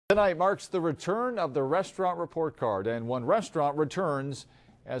Tonight marks the return of the restaurant report card, and one restaurant returns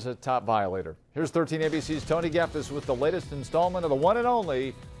as a top violator. Here's 13 ABC's Tony Geftis with the latest installment of the one and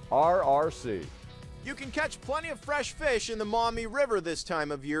only RRC. You can catch plenty of fresh fish in the Maumee River this time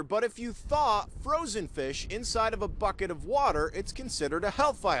of year, but if you thaw frozen fish inside of a bucket of water, it's considered a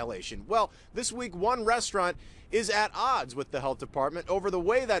health violation. Well, this week one restaurant is at odds with the health department over the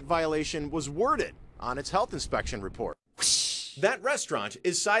way that violation was worded on its health inspection report. That restaurant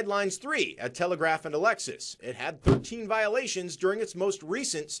is Sidelines 3 at Telegraph and Alexis. It had 13 violations during its most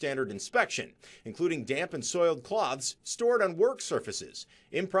recent standard inspection, including damp and soiled cloths stored on work surfaces,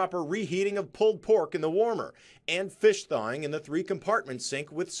 improper reheating of pulled pork in the warmer, and fish thawing in the 3-compartment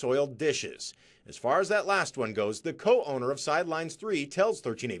sink with soiled dishes. As far as that last one goes, the co-owner of Sidelines 3 tells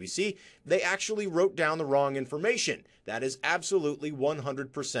 13 ABC they actually wrote down the wrong information. That is absolutely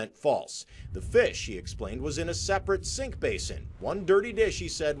 100% false. The fish, he explained, was in a separate sink basin. One dirty dish, he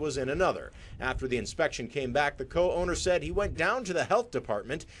said, was in another. After the inspection came back, the co-owner said he went down to the health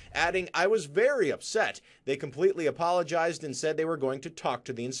department, adding, "I was very upset. They completely apologized and said they were going to talk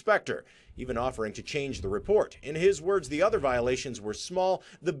to the inspector," even offering to change the report. In his words, the other violations were small.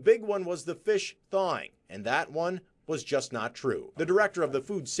 The big one was the fish thawing, and that one was just not true. The director of the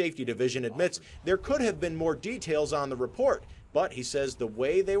Food Safety Division admits there could have been more details on the report, but he says the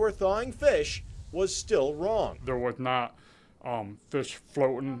way they were thawing fish was still wrong. There was not fish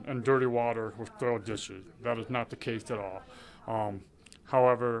floating in dirty water with soiled dishes. That is not the case at all.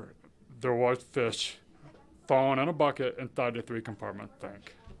 However, there was fish thawing in a bucket inside the 3-compartment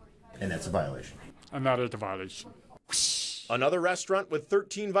tank. And that's a violation. And that is a violation. Another restaurant with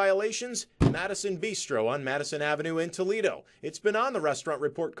 13 violations, Madison Bistro on Madison Avenue in Toledo. It's been on the restaurant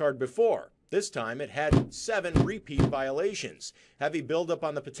report card before. This time it had 7 repeat violations. Heavy buildup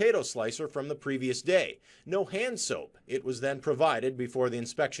on the potato slicer from the previous day. No hand soap. It was then provided before the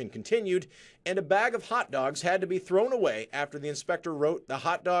inspection continued, and a bag of hot dogs had to be thrown away after the inspector wrote the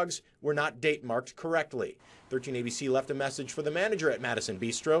hot dogs were not date marked correctly. 13 ABC left a message for the manager at Madison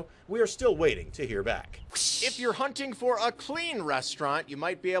Bistro. We are still waiting to hear back. If you're hunting for a clean restaurant, you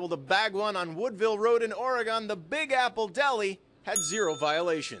might be able to bag one on Woodville Road in Oregon. The Big Apple Deli had 0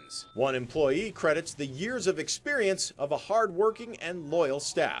 violations. One employee credits the years of experience of a hard-working and loyal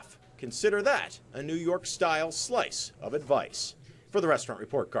staff. Consider that a New York-style slice of advice. For the Restaurant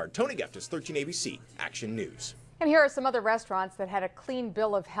Report Card, Tony Geftis, 13 ABC Action News. And here are some other restaurants that had a clean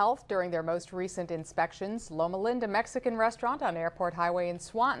bill of health during their most recent inspections. Loma Linda Mexican Restaurant on Airport Highway in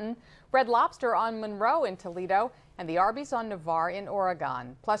Swanton, Red Lobster on Monroe in Toledo, and the Arby's on Navarre in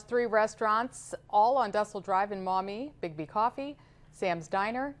Oregon. Plus 3 restaurants, all on Dussel Drive in Maumee, Big B Coffee, Sam's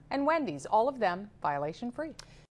Diner, and Wendy's, all of them violation-free.